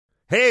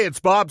Hey, it's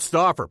Bob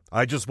Stauffer.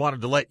 I just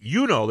wanted to let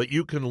you know that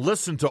you can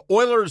listen to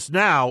Oilers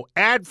Now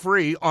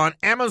ad-free on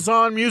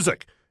Amazon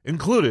Music,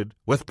 included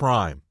with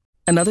Prime.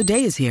 Another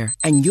day is here,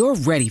 and you're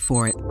ready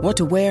for it. What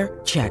to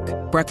wear? Check.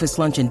 Breakfast,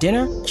 lunch, and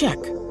dinner? Check.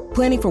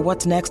 Planning for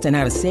what's next and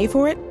how to save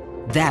for it?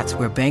 That's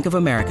where Bank of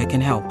America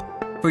can help.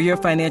 For your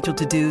financial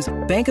to-dos,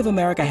 Bank of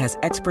America has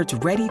experts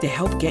ready to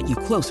help get you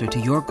closer to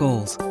your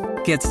goals.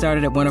 Get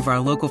started at one of our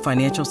local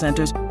financial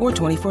centers or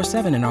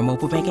 24/7 in our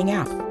mobile banking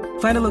app.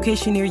 Find a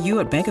location near you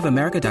at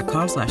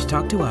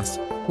bankofamerica.com/talktous.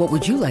 What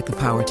would you like the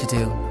power to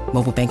do?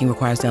 Mobile banking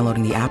requires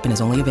downloading the app and is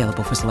only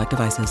available for select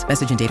devices.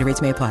 Message and data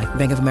rates may apply.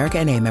 Bank of America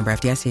N.A., member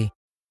FDIC.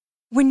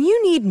 When you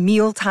need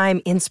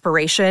mealtime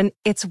inspiration,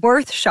 it's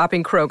worth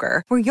shopping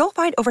Kroger, where you'll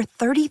find over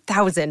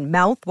 30,000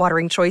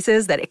 mouth-watering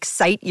choices that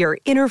excite your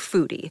inner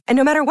foodie. And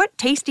no matter what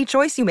tasty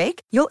choice you make,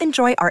 you'll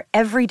enjoy our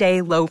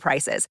everyday low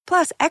prices,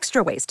 plus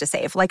extra ways to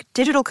save, like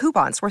digital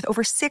coupons worth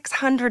over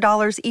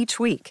 $600 each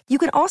week. You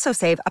can also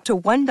save up to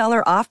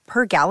 $1 off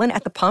per gallon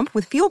at the pump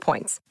with fuel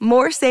points.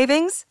 More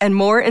savings and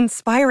more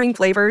inspiring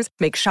flavors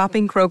make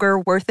shopping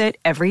Kroger worth it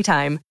every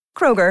time.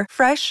 Kroger,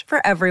 fresh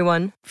for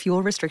everyone.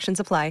 Fuel restrictions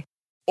apply.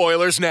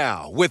 Oilers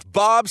Now with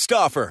Bob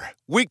Stauffer.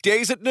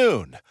 Weekdays at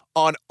noon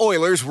on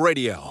Oilers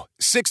Radio,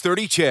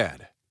 630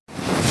 CHED.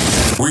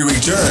 We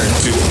return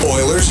to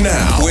Oilers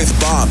Now with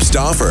Bob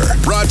Stauffer.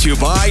 Brought to you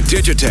by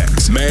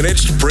Digitex.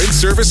 Managed print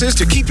services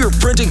to keep your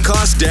printing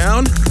costs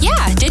down?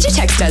 Yeah,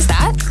 Digitex does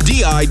that.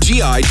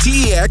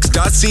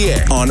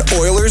 Digitex.ca on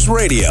Oilers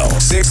Radio,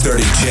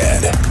 630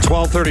 CHED.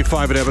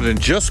 12:35 at Edmonton.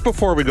 Just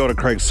before we go to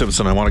Craig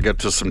Simpson, I want to get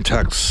to some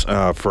texts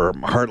for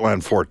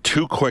Heartland 4.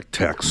 Two quick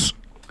texts.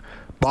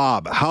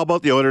 Bob, how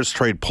about the Oilers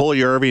trade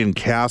Puljujarvi and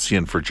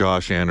Kassian for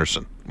Josh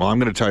Anderson? Well, I'm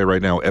going to tell you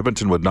right now,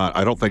 Edmonton would not.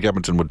 I don't think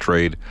Edmonton would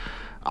trade.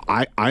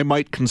 I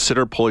might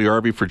consider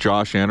Puljujarvi for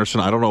Josh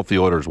Anderson. I don't know if the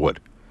Oilers would.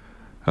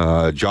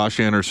 Josh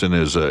Anderson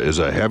is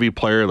a heavy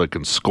player that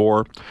can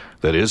score,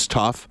 that is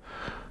tough,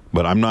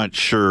 but I'm not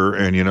sure.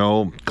 And, you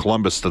know,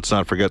 Columbus, let's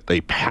not forget,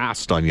 they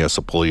passed on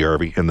Jesse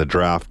Puljujarvi in the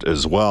draft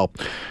as well.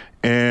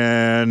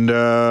 And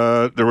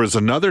there was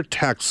another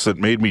text that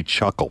made me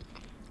chuckle.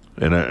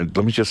 And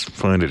let me just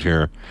find it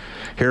here.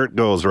 Here it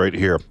goes right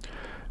here.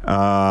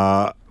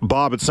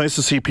 Bob, it's nice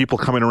to see people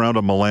coming around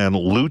on Milan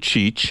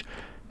Lucic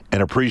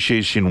and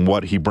appreciation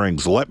what he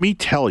brings. Let me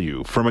tell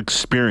you from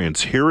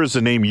experience, here is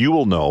a name you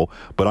will know,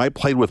 but I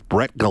played with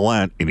Brett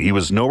Gallant, and he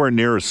was nowhere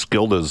near as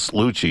skilled as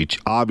Lucic,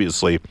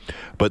 obviously,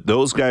 but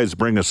those guys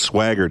bring a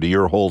swagger to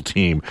your whole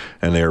team,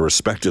 and they are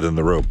respected in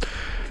the room.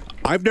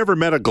 I've never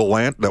met a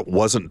Gallant that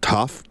wasn't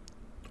tough,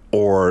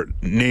 or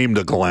named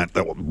a Gallant.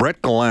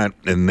 Brett Gallant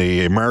in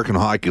the American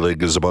Hockey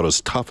League is about as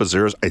tough as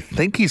there is. I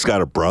think he's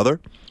got a brother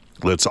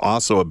that's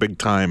also a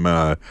big-time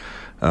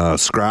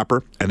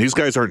scrapper. And these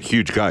guys aren't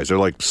huge guys. They're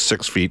like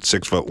 6 feet,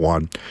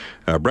 6'1".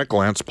 Brett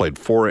Gallant's played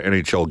 4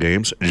 NHL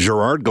games.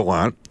 Gerard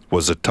Gallant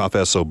was a tough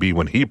SOB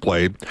when he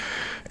played.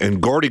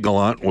 And Gordie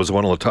Gallant was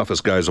one of the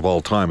toughest guys of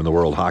all time in the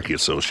World Hockey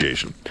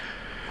Association.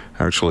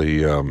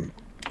 Actually,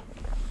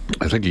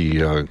 I think he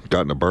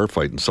got in a bar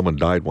fight and someone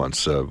died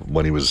once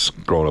when he was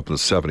growing up in the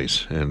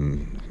 70s.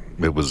 And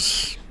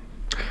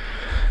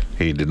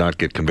he did not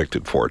get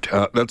convicted for it.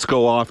 Let's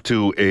go off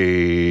to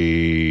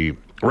a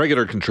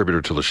regular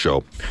contributor to the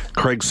show,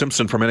 Craig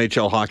Simpson from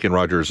NHL Hockey and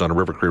Rogers on a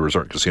River Cree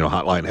Resort Casino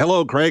Hotline.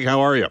 Hello, Craig.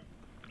 How are you?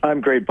 I'm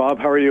great, Bob.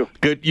 How are you?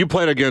 Good. You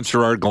played against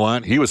Gerard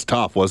Gallant. He was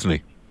tough, wasn't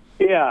he?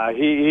 Yeah,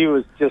 he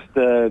was just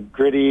a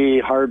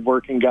gritty,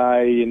 hard-working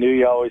guy. You knew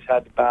you always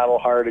had to battle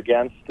hard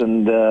against,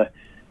 and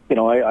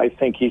I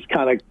think he's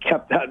kind of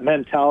kept that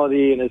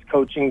mentality in his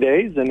coaching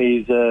days, and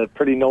he's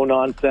pretty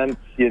no-nonsense.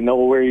 You know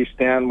where you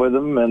stand with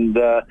him, and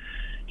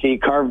he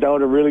carved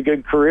out a really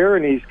good career,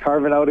 and he's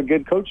carving out a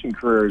good coaching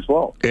career as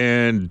well.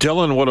 And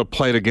Dylan would have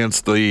played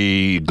against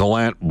the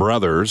Gallant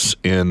brothers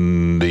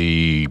in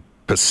the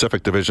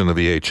Pacific Division of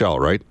the AHL,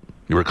 right?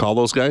 You recall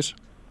those guys?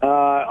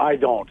 I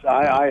don't.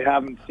 I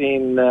haven't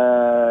seen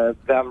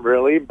them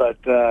really, but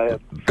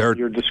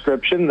your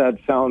description, that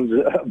sounds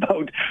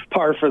about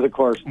par for the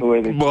course. The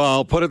way they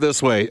Well, put it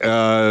this way.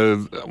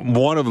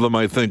 One of them,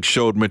 I think,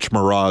 showed Mitch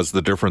Mraz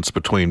the difference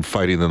between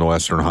fighting in the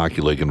Western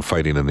Hockey League and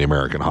fighting in the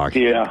American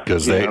Hockey League.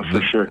 Because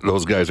for sure.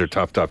 Those guys are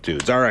tough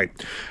dudes. All right.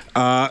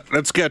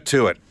 Let's get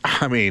to it.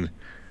 I mean,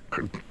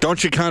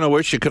 don't you kind of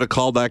wish you could have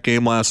called that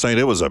game last night?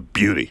 It was a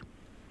beauty.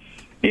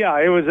 Yeah,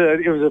 it was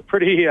a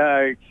pretty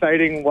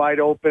exciting, wide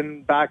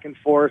open, back and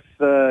forth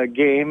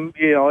game.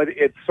 You know,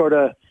 it's sort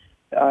of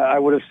I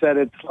would have said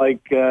it's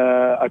like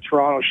a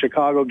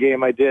Toronto-Chicago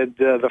game I did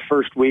the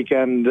first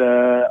weekend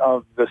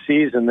of the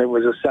season. It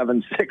was a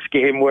 7-6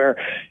 game where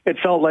it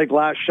felt like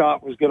last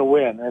shot was going to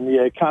win, and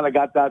you kind of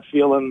got that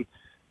feeling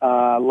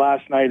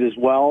last night as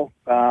well.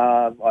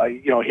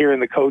 Hearing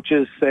the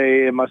coaches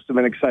say it must have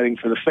been exciting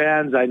for the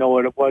fans. I know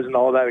it wasn't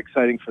all that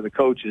exciting for the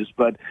coaches,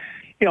 but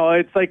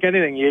it's like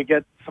anything. You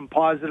get some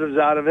positives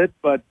out of it,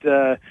 but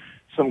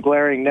some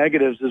glaring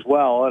negatives as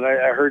well. And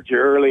I heard you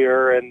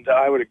earlier, and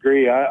I would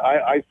agree.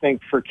 I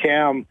think for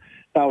Cam,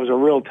 that was a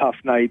real tough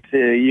night.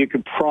 You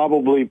could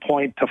probably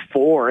point to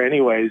 4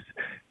 anyways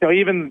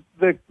even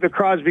the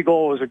Crosby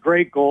goal was a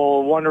great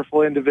goal,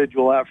 wonderful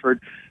individual effort,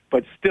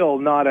 but still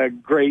not a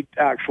great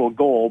actual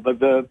goal. But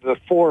the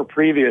four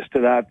previous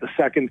to that, the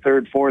second,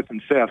 third, fourth,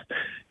 and fifth,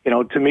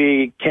 to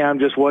me, Cam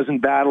just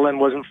wasn't battling,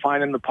 wasn't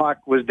finding the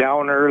puck, was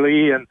down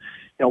early, and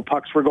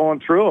pucks were going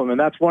through him. And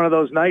that's one of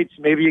those nights.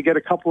 Maybe you get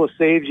a couple of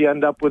saves, you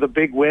end up with a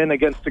big win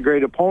against a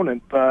great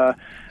opponent.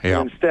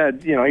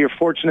 Instead, you're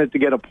fortunate to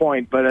get a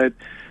point. But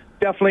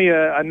definitely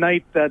a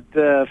night that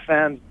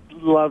fans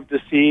love to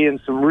see, and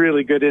some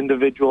really good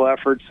individual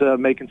efforts,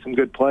 making some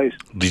good plays.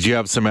 Did you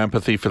have some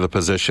empathy for the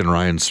position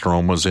Ryan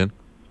Strome was in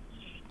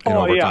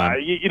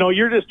overtime? Yeah.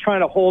 You're just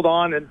trying to hold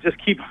on and just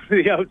keep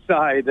the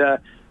outside.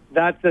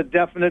 That's a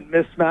definite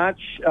mismatch.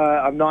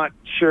 I'm not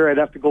sure. I'd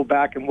have to go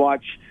back and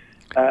watch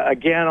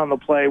again on the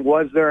play.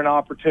 Was there an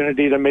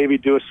opportunity to maybe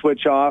do a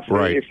switch off?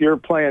 Right. If you're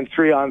playing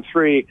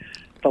 3-on-3,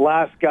 the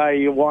last guy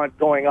you want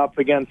going up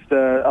against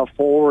a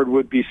forward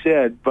would be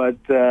Sid, but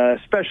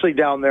especially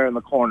down there in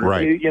the corner.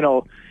 Right.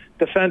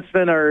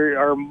 Defensemen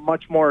are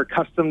much more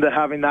accustomed to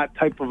having that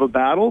type of a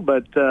battle,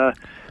 but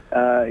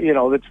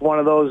it's one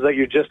of those that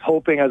you're just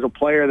hoping as a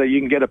player that you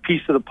can get a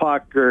piece of the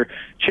puck or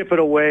chip it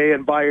away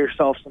and buy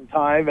yourself some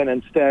time, and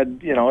instead,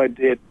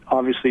 it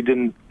obviously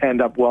didn't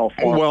end up well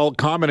for him. Well,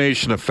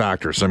 combination of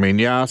factors. I mean,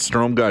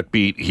 Strome got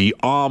beat. He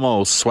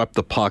almost swept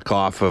the puck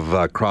off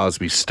of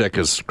Crosby's stick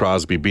as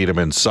Crosby beat him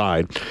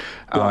inside.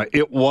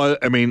 It was,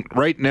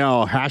 right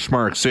now, hash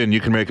marks in, you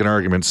can make an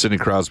argument Sidney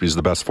Crosby's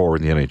the best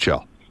forward in the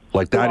NHL.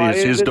 That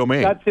is his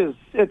domain.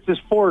 It's his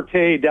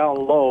forte down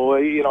low.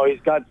 He's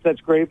got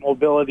such great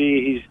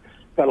mobility. He's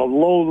got a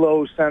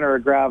low center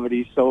of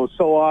gravity. So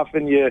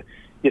often you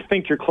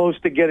think you're close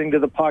to getting to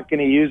the puck,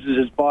 and he uses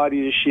his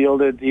body to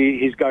shield it.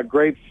 He's got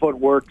great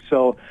footwork.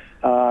 So,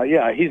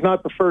 he's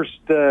not the first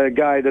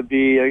guy to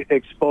be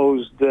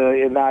exposed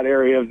in that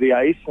area of the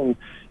ice. And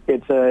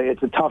it's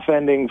a tough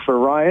ending for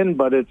Ryan,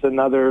 but it's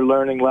another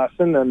learning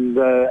lesson. And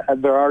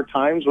there are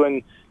times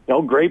when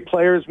great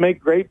players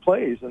make great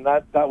plays, and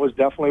that was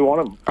definitely one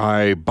of them.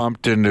 I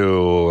bumped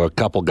into a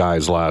couple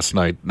guys last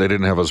night. They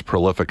didn't have as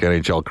prolific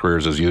NHL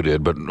careers as you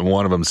did, but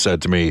one of them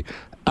said to me,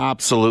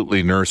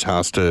 absolutely, Nurse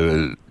has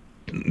to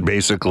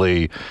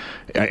basically,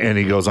 and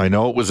he goes, I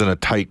know it was in a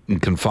tight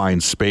and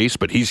confined space,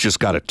 but he's just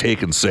got to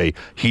take and say,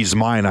 he's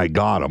mine, I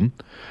got him.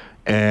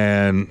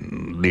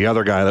 And the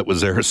other guy that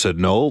was there said,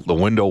 no, the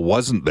window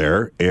wasn't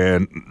there,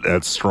 and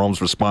that's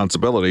Strome's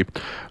responsibility.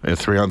 And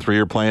 3-on-3,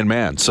 you're playing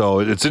man.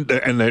 So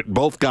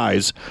both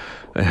guys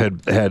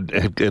had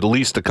at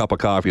least a cup of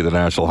coffee in the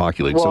National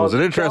Hockey League. Well, so it was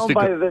an interesting.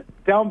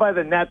 Down by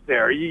the net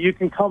there, you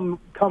can come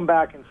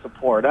back and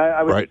support.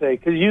 I would say,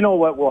 because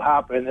what will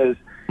happen is,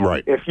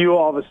 if you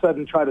all of a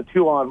sudden try to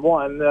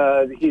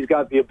 2-on-1, he's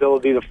got the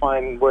ability to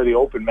find where the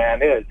open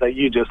man is that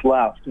you just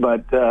left.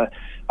 But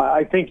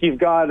I think you've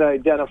got to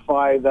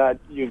identify that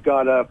you've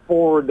got a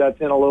forward that's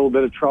in a little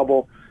bit of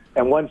trouble,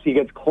 and once he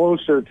gets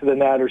closer to the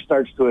net or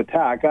starts to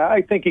attack,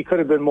 I think he could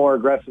have been more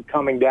aggressive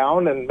coming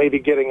down and maybe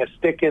getting a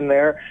stick in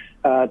there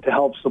to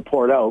help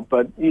support out.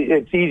 But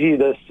it's easy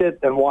to sit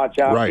and watch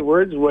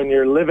afterwards when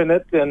you're living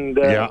it, and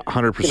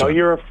 100%.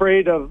 You're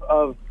afraid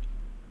of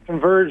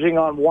converging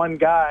on one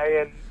guy,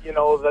 and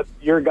that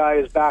your guy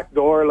is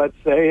backdoor, let's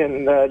say,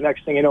 and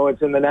next thing you know,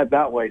 it's in the net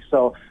that way.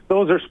 So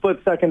those are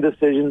split-second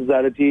decisions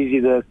that it's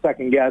easy to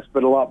second-guess,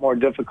 but a lot more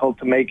difficult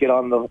to make it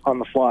on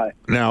the fly.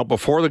 Now,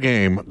 before the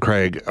game,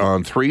 Craig,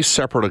 on 3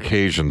 separate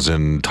occasions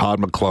in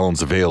Todd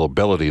McClellan's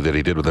availability that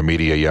he did with the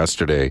media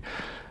yesterday,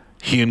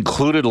 he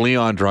included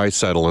Leon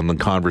Draisaitl in the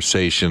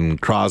conversation,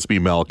 Crosby,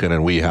 Malkin,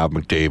 and we have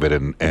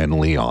McDavid and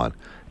Leon.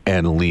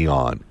 And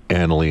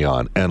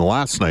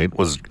last night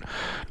was,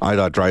 I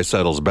thought,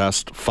 Draisaitl's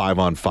best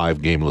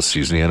 5-on-5 game of the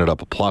season. He ended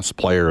up a plus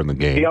player in the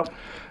game.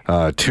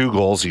 Yep. 2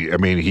 goals. He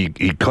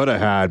could have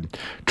had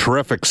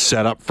terrific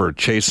setup for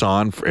chase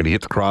on, and he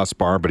hit the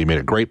crossbar, but he made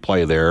a great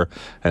play there.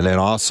 And then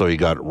also he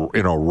got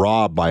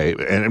robbed by,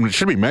 and it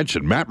should be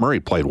mentioned, Matt Murray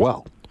played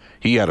well.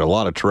 He had a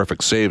lot of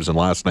terrific saves in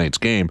last night's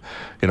game.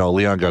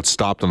 Leon got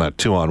stopped on that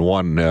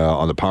 2-on-1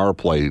 on the power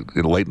play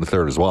late in the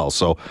third as well.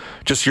 So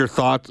just your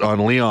thoughts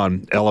on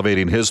Leon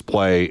elevating his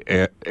play,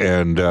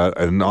 and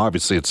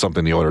obviously it's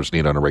something the Oilers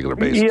need on a regular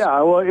basis.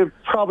 Yeah, well, it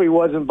probably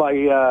wasn't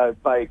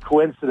by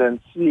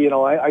coincidence.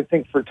 I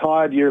think for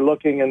Todd, you're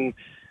looking, and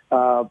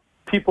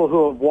people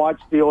who have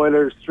watched the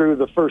Oilers through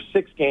the first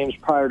 6 games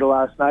prior to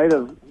last night,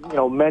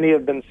 many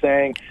have been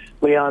saying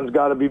Leon's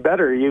got to be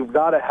better. You've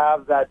got to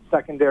have that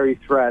secondary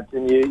threat,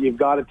 and you've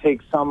got to take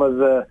some of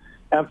the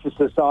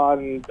emphasis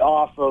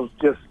off of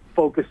just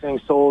focusing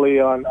solely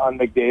on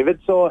McDavid.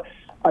 So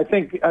I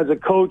think as a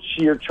coach,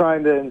 you're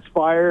trying to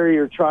inspire,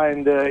 you're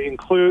trying to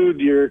include,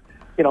 you're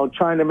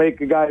trying to make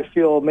a guy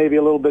feel maybe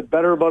a little bit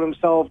better about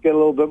himself, get a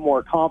little bit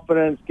more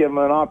confidence, give him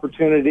an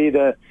opportunity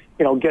to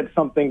get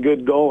something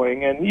good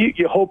going. And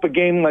you hope a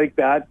game like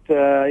that,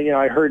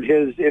 I heard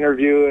his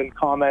interview and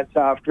comments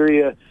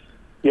after,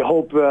 you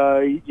hope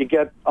you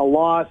get a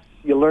loss,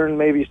 you learn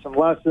maybe some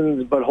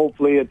lessons, but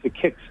hopefully it's a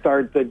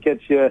kickstart that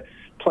gets you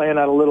playing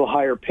at a little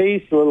higher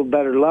pace, a little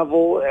better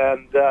level.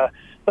 And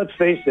let's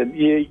face it,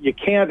 you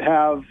can't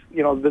have,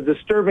 the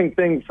disturbing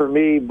thing for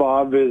me,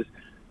 Bob, is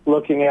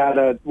looking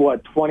at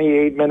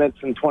 28 minutes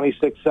and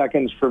 26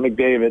 seconds for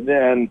McDavid.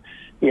 And,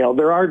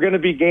 there are going to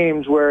be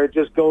games where it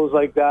just goes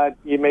like that.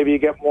 Maybe you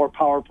get more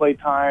power play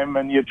time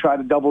and you try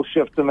to double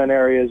shift them in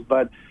areas,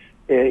 but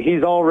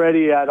he's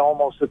already at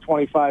almost a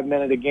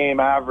 25-minute a game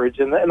average.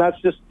 And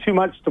that's just too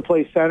much to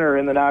play center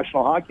in the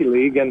National Hockey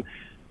League. And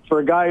for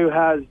a guy who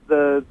has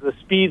the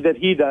speed that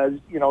he does,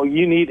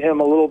 you need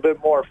him a little bit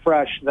more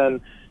fresh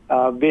than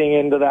being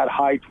into that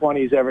high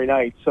 20s every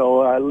night.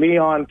 So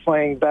Leon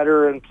playing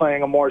better and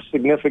playing a more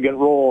significant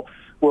role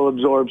will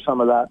absorb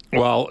some of that.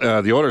 Well,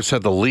 the Oilers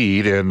had the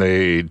lead, and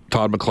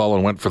Todd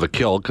McLellan went for the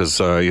kill because,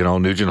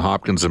 Nugent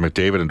Hopkins and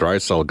McDavid and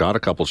Draisaitl got a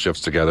couple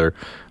shifts together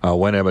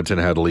when Edmonton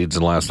had leads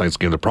in last night's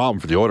game. The problem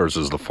for the Oilers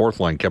is the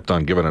fourth line kept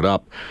on giving it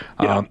up.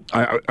 Yeah.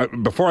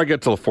 Before I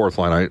get to the fourth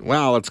line,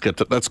 let's get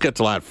to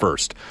that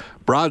first.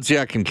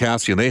 Brodziak and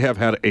Kassian, they have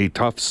had a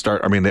tough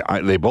start. I mean,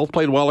 they both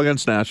played well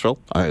against Nashville.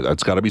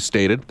 That's got to be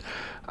stated.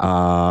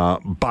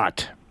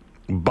 But,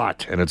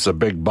 and it's a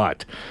big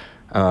but,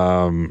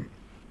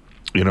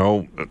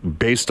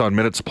 based on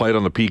minutes played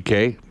on the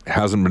PK,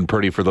 hasn't been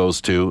pretty for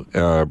those two.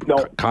 No.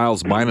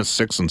 Kyle's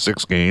 -6 in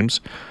 6 games.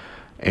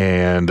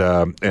 And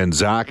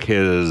Zach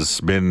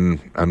has been,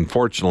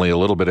 unfortunately, a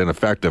little bit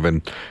ineffective,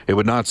 and it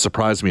would not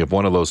surprise me if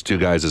one of those two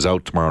guys is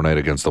out tomorrow night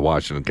against the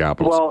Washington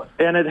Capitals. Well,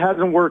 and it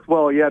hasn't worked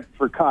well yet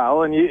for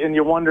Kyle, and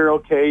you wonder,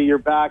 okay, you're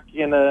back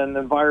in an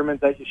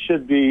environment that you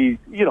should be,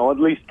 at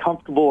least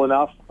comfortable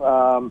enough.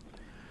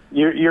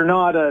 You're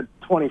not a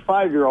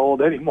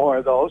 25-year-old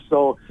anymore, though,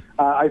 so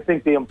I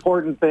think the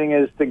important thing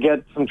is to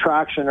get some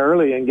traction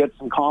early and get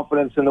some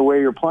confidence in the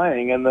way you're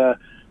playing, and the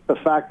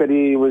fact that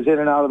he was in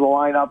and out of the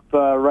lineup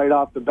right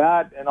off the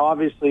bat, and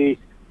obviously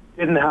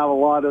didn't have a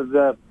lot of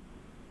the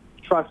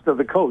trust of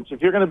the coach.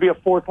 If you're going to be a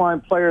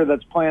fourth-line player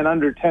that's playing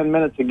under 10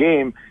 minutes a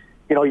game,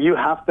 you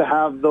have to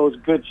have those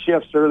good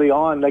shifts early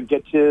on that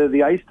get you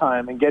the ice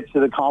time and get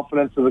you the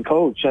confidence of the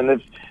coach.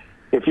 And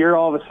if you're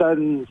all of a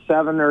sudden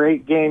 7 or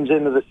 8 games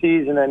into the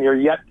season and you're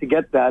yet to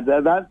get that's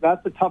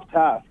a tough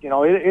task.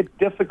 It's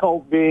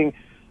difficult being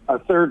a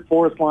third,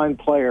 fourth-line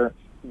player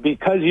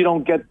because you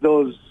don't get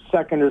those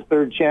second or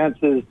third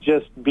chances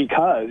just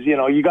because,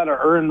 you got to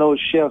earn those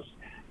shifts.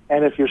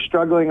 And if you're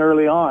struggling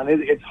early on,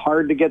 it's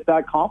hard to get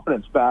that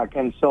confidence back.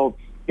 And so,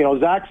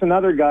 Zach's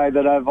another guy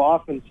that I've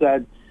often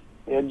said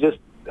just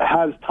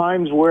has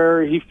times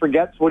where he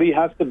forgets what he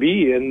has to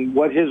be and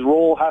what his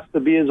role has to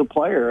be as a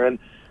player. And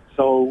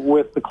so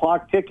with the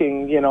clock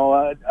ticking,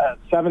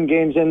 7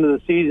 games into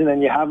the season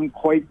and you haven't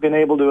quite been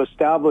able to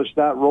establish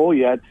that role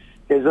yet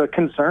is a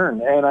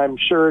concern. And I'm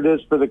sure it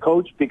is for the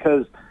coach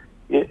because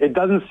it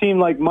doesn't seem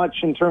like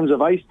much in terms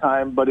of ice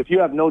time, but if you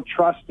have no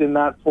trust in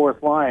that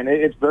fourth line,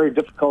 it's very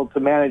difficult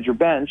to manage your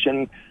bench,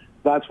 and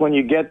that's when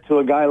you get to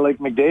a guy like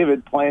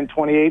McDavid playing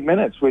 28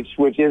 minutes, which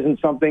isn't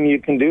something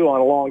you can do on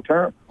a long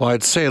term. Well,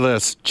 I'd say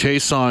this.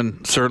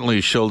 Chiasson certainly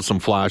showed some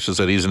flashes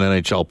that he's an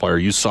NHL player.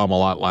 You saw him a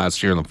lot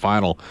last year in the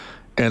final.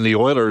 And the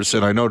Oilers,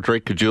 and I know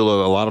Drake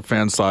Caggiula, a lot of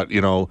fans thought,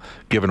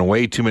 given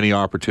way too many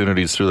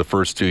opportunities through the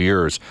first 2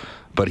 years.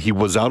 But he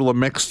was out of the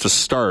mix to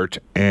start,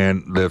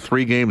 and the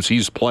 3 games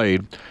he's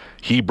played,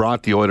 he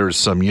brought the Oilers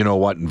some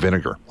in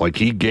vinegar. Like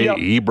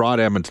he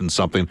brought Edmonton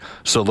something.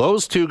 So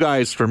those two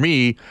guys, for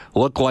me,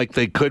 look like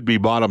they could be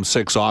bottom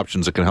 6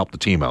 options that can help the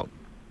team out.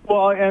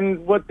 Well,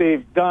 and what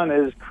they've done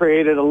is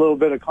created a little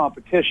bit of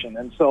competition.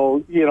 And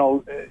so,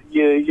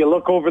 you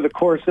look over the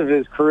course of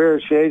his career,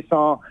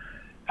 Chiasson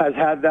has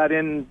had that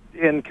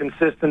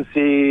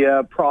inconsistency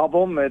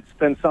problem. It's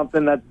been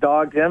something that's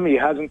dogged him. He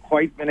hasn't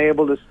quite been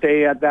able to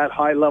stay at that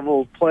high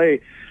level of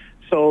play.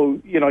 So,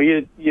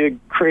 you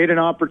create an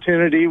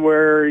opportunity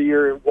where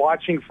you're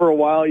watching for a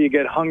while, you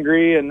get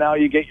hungry, and now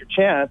you get your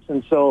chance.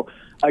 And so,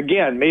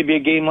 again, maybe a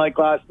game like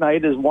last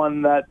night is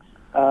one that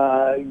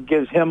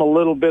gives him a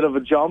little bit of a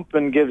jump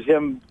and gives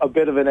him a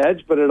bit of an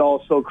edge, but it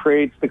also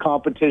creates the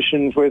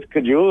competition with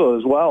Caggiula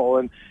as well.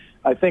 And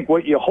I think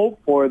what you hope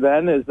for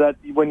then is that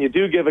when you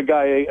do give a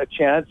guy a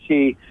chance,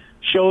 he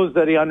shows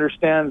that he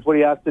understands what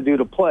he has to do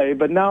to play.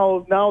 But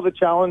now the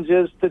challenge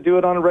is to do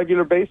it on a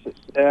regular basis.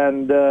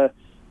 And,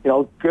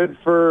 good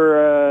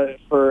for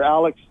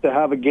Alex to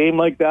have a game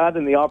like that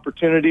and the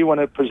opportunity when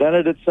it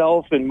presented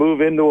itself and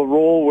move into a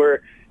role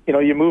where,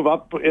 you move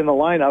up in the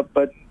lineup.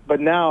 But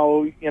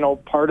now,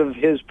 part of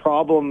his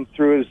problem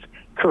through his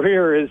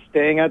career is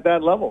staying at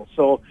that level.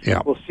 So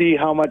We'll see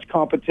how much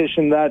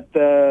competition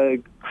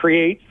that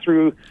creates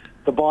through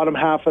the bottom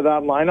half of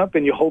that lineup,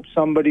 and you hope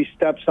somebody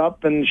steps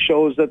up and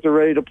shows that they're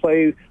ready to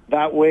play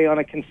that way on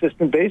a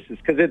consistent basis,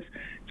 because it's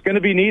going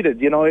to be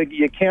needed.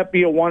 You can't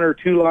be a 1 or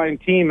 2 line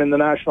team in the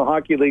National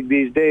Hockey League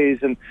these days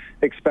and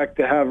expect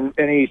to have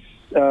any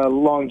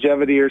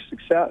longevity or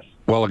success.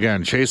 Well,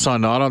 again, Chiasson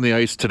not on the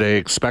ice today,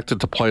 expected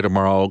to play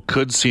tomorrow.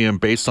 Could see him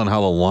based on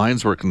how the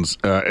lines were,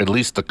 at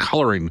least the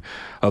coloring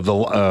of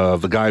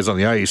the guys on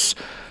the ice.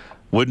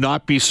 Would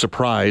not be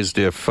surprised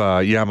if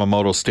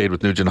Yamamoto stayed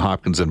with Nugent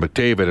Hopkins and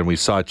McDavid, and we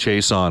saw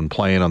Chason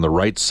playing on the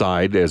right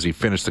side as he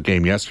finished the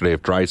game yesterday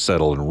of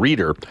Draisaitl and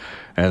Reeder.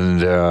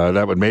 And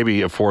that would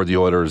maybe afford the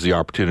Oilers the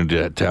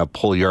opportunity to have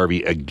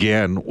Puljujarvi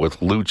again with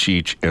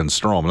Lucic and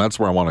Strome. And that's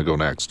where I want to go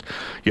next.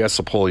 Yes,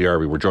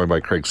 Puljujarvi. We're joined by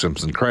Craig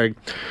Simpson. Craig,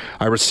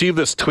 I received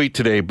this tweet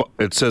today.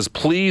 It says,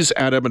 please,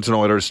 at Edmonton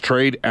Oilers,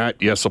 trade at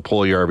Jesse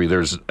Puljujarvi.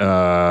 There's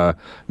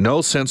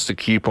no sense to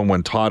keep him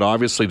when Todd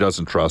obviously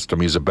doesn't trust him.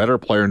 He's a better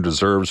player and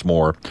deserves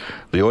more.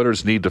 The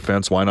Oilers need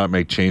defense. Why not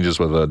make changes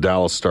with the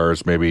Dallas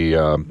Stars, maybe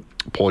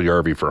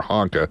Puljujarvi for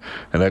Honka?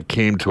 And that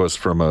came to us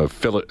from a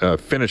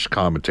Finnish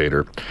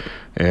commentator.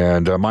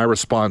 And my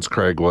response,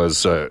 Craig,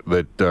 was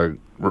that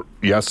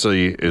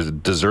Jesse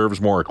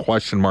deserves more,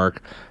 question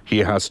mark. He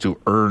has to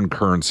earn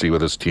currency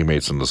with his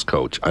teammates and this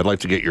coach. I'd like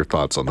to get your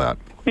thoughts on that.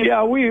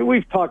 Yeah,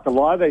 we've talked a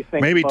lot, I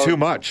think. Maybe about, too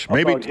much.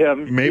 About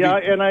him. Maybe. Yeah,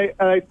 and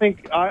I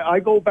think I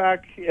go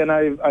back, and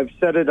I've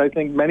said it, I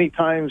think, many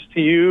times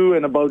to you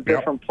and about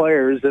different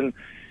players. And,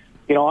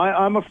 you know,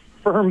 I'm a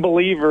firm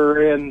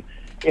believer in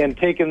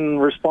taking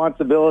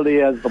responsibility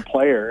as the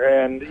player.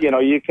 And, you know,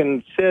 you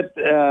can sit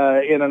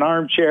in an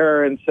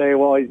armchair and say,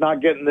 well, he's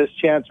not getting this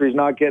chance or he's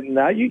not getting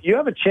that. You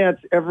have a chance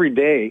every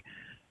day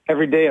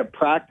at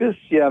practice.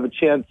 You have a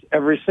chance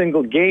every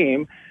single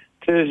game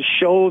to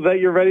show that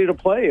you're ready to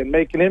play and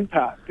make an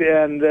impact.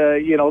 And,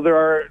 you know,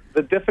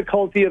 the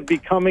difficulty of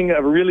becoming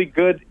a really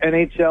good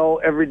NHL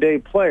everyday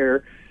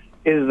player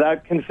is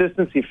that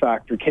consistency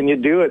factor. Can you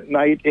do it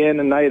night in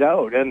and night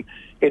out? And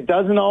it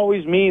doesn't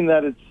always mean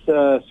that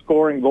it's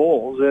scoring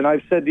goals. And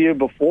I've said to you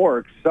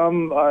before,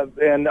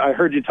 and I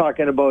heard you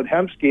talking about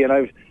Hemsky,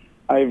 and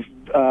I've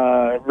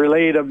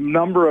relayed a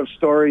number of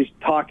stories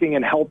talking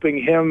and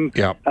helping him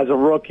as a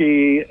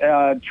rookie,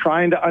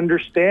 trying to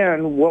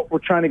understand what we're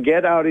trying to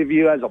get out of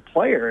you as a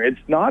player.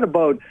 It's not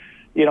about,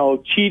 you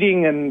know,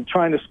 cheating and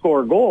trying to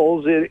score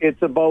goals.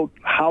 It's about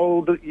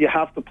how you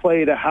have to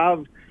play to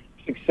have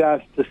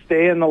success, to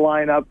stay in the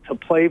lineup, to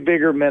play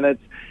bigger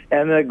minutes,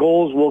 and the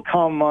goals will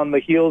come on the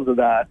heels of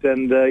that.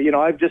 And, you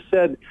know, I've just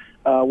said,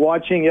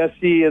 watching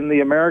Jesse in the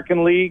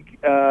American League,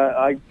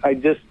 I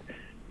just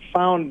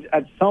found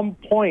at some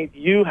point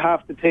you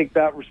have to take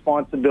that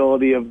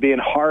responsibility of being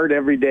hard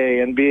every day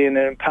and being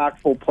an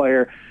impactful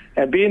player.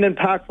 And being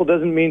impactful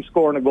doesn't mean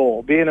scoring a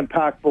goal. Being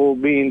impactful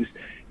means,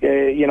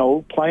 you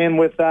know, playing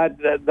with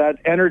that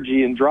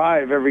energy and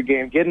drive every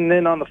game, getting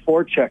in on the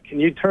forecheck. Can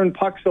you turn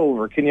pucks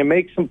over? Can you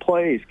make some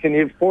plays? Can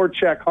you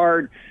forecheck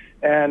hard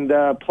and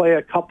play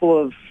a couple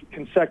of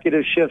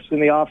consecutive shifts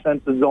in the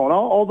offensive zone?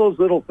 All those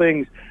little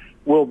things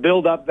will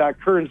build up that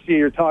currency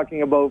you're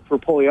talking about for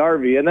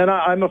Puljujarvi. And then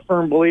I'm a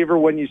firm believer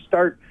when you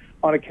start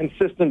on a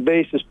consistent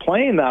basis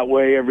playing that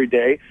way every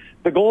day,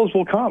 the goals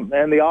will come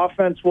and the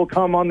offense will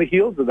come on the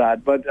heels of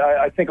that. But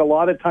I think a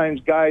lot of times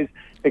guys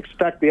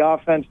expect the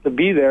offense to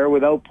be there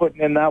without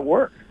putting in that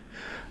work.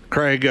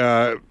 Craig,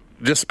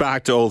 just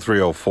back to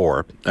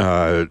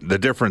 03-04, the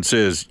difference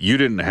is you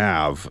didn't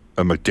have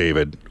a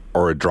McDavid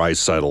or a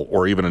Draisaitl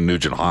or even a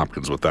Nugent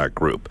Hopkins with that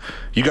group.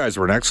 You guys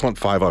were an excellent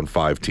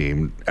 5-on-5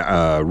 team,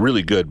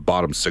 really good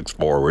bottom six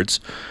forwards,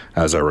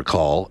 as I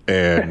recall,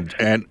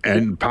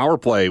 and power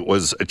play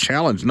was a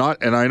challenge.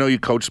 And I know you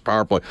coached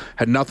power play,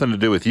 had nothing to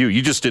do with you.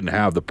 You just didn't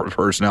have the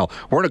personnel.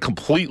 We're in a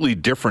completely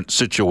different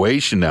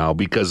situation now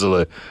because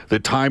of the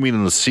timing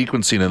and the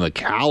sequencing and the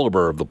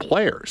caliber of the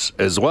players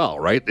as well,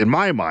 right? In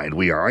my mind,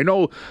 we are. I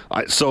know.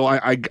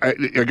 I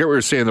get what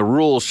you're saying. The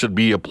rules should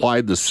be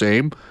applied the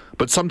same.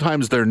 But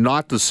sometimes they're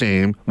not the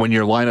same when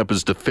your lineup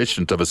is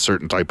deficient of a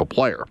certain type of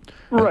player.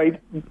 Right.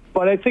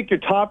 But I think your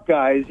top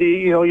guys,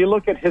 you know, you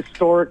look at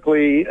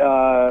historically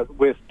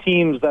with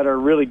teams that are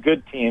really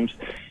good teams,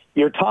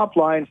 your top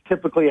lines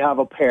typically have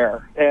a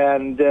pair.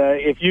 And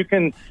if you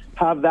can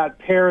have that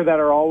pair that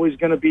are always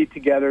going to be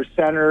together,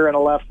 center and a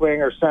left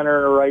wing or center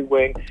and a right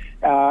wing,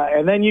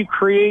 and then you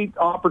create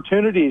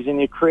opportunities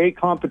and you create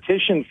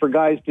competition for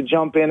guys to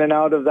jump in and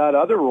out of that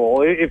other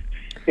role.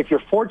 If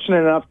you're fortunate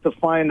enough to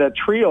find a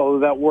trio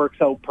that works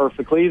out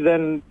perfectly,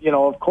 then, you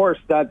know, of course,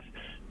 that's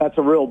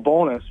a real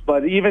bonus.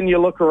 But even you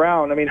look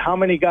around, I mean, how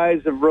many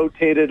guys have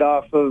rotated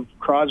off of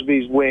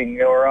Crosby's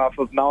wing or off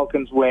of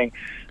Malkin's wing?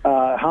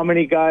 How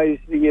many guys,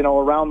 you know,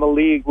 around the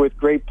league with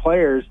great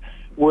players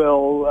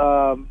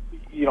will,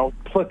 you know,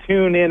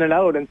 platoon in and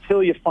out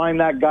until you find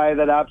that guy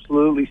that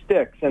absolutely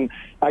sticks? And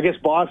I guess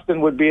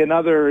Boston would be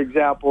another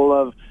example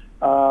of,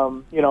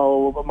 you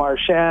know,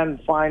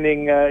 Marchand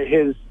finding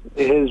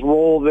his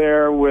role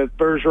there with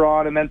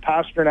Bergeron, and then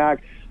Pasternak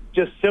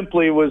just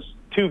simply was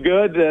too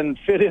good and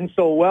fit in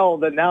so well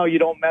that now you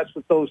don't mess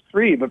with those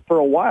three. But for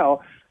a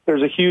while,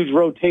 there's a huge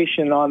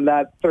rotation on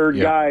that third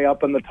guy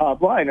up in the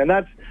top line, and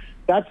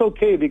that's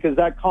okay because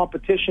that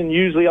competition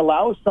usually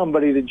allows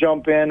somebody to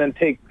jump in and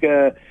take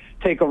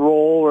a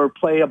role or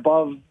play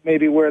above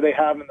maybe where they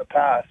have in the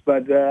past.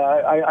 But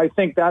I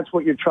think that's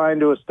what you're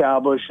trying to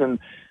establish. And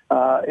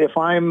if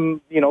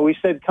I'm, you know, we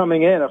said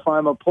coming in, if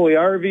I'm a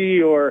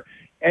Puljujarvi or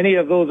any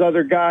of those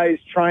other guys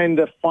trying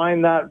to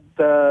find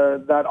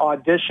that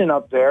audition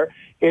up there.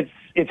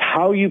 It's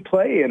how you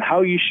play and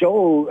how you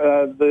show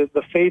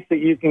the faith that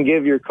you can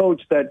give your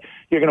coach that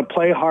you're going to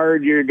play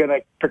hard, you're going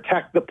to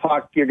protect the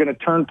puck, you're going to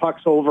turn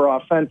pucks over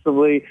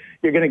offensively,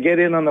 you're going to get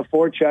in on the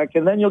forecheck,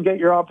 and then you'll get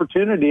your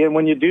opportunity. And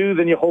when you do,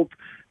 then you hope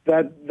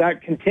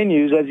that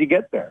continues as you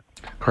get there.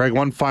 Craig,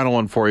 one final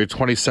one for you,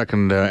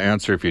 20-second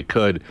answer if you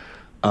could.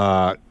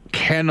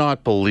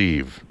 Cannot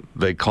believe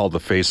they called the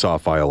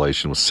face-off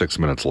violation with 6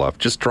 minutes left.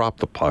 Just drop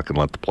the puck and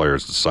let the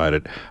players decide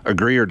it.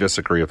 Agree or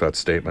disagree with that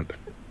statement?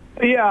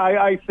 Yeah,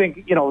 I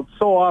think,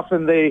 so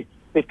often they've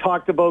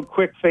talked about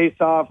quick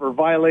face-off or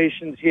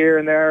violations here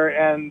and there,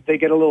 and they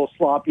get a little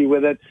sloppy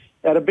with it.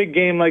 At a big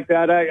game like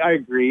that, I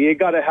agree. You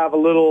got to have a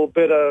little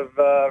bit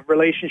of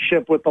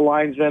relationship with the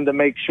linesman to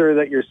make sure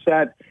that you're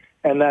set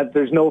and that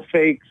there's no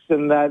fakes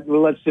and that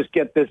let's just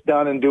get this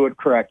done and do it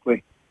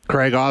correctly.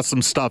 Craig,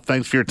 awesome stuff.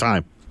 Thanks for your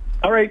time.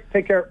 All right,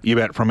 take care. You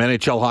bet. From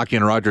NHL Hockey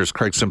and Rogers,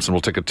 Craig Simpson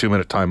will take a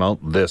 2-minute timeout.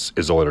 This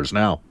is Oilers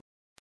Now.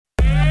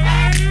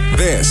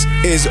 This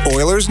is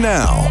Oilers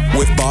Now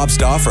with Bob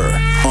Stauffer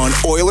on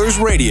Oilers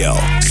Radio,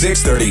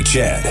 630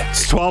 CHED.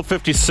 It's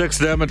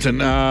 12:56 in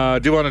Edmonton. I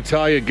do want to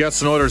tell you,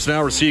 guests in Oilers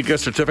Now receive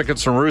gift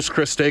certificates from Ruth's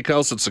Chris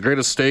Steakhouse. It's the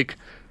greatest steak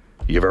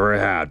you've ever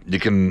had. You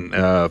can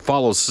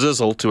follow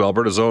Sizzle to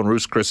Alberta's own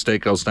Ruth's Chris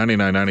Steakhouse,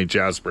 9990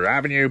 Jasper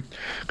Avenue.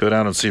 Go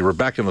down and see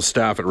Rebecca and the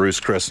staff at Ruth's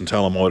Chris and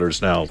tell them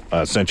Oilers Now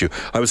sent you.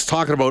 I was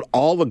talking about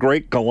all the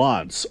great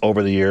gallants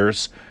over the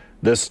years.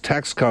 This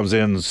text comes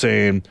in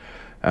saying,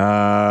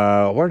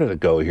 where did it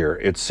go here?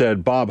 It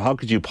said, Bob, how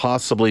could you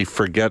possibly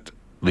forget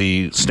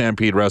the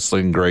Stampede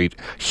Wrestling great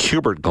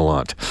Hubert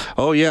Gallant?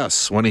 Oh,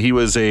 yes. When he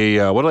was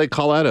what do they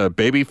call that? A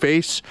baby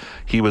face?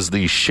 He was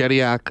the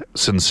Shediac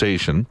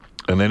sensation.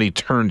 And then he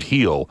turned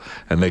heel,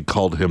 and they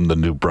called him the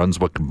New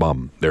Brunswick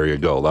Bum. There you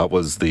go. That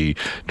was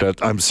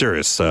I'm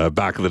serious,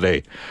 back in the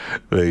day.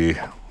 The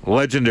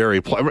legendary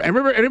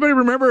anybody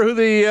remember who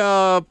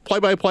the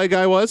play-by-play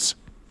guy was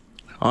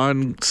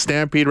on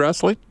Stampede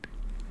Wrestling?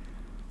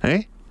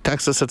 Hey?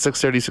 Text us at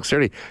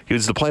 630. He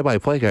was the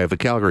play-by-play guy of the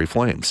Calgary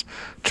Flames.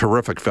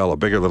 Terrific fellow,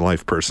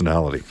 bigger-than-life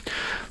personality.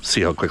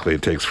 See how quickly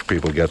it takes for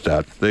people to get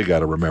that. They got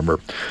to remember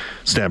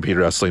Stampede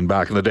Wrestling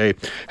back in the day.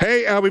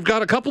 Hey, we've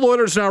got a couple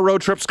Oilers Now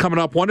road trips coming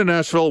up. One to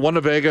Nashville, one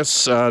to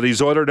Vegas.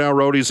 These Oilers Now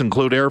roadies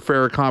include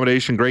airfare,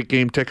 accommodation, great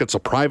game tickets, a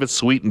private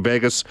suite in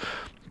Vegas,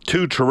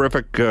 2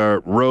 terrific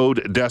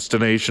road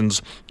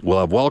destinations. We'll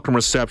have welcome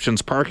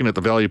receptions, parking at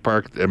the Valley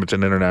Park at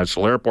Edmonton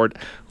International Airport,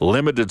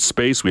 limited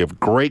space. We have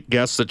great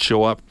guests that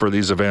show up for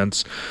these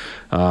events.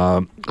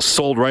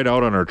 Sold right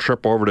out on our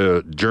trip over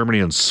to Germany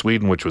and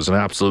Sweden, which was an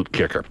absolute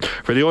kicker.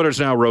 For the Oilers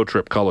Now road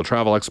trip, call the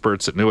travel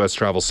experts at New West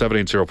Travel,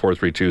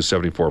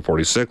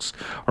 780-432-7446,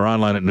 or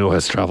online at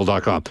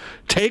newwesttravel.com.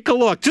 Take a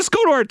look. Just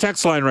go to our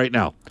text line right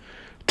now.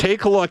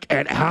 Take a look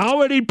at how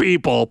many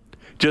people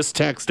just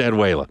text Ed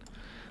Whalen.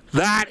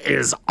 That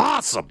is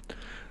awesome.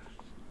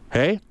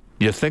 Hey,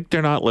 you think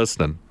they're not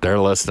listening? They're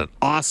listening.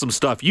 Awesome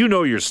stuff. You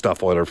know your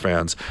stuff, Oiler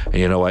fans. And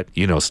you know what?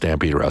 You know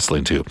Stampede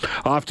Wrestling, too.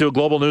 Off to a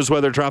global news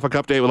weather traffic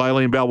update with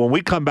Eileen Bell. When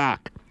we come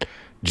back,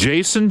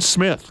 Jason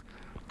Smith,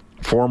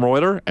 former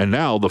Oiler, and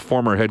now the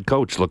former head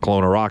coach of the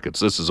Kelowna Rockets.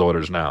 This is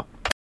Oilers Now.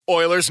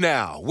 Oilers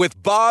Now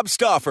with Bob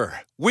Stauffer.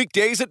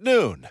 Weekdays at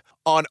noon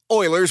on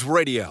Oilers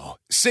Radio,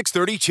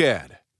 630 CHED.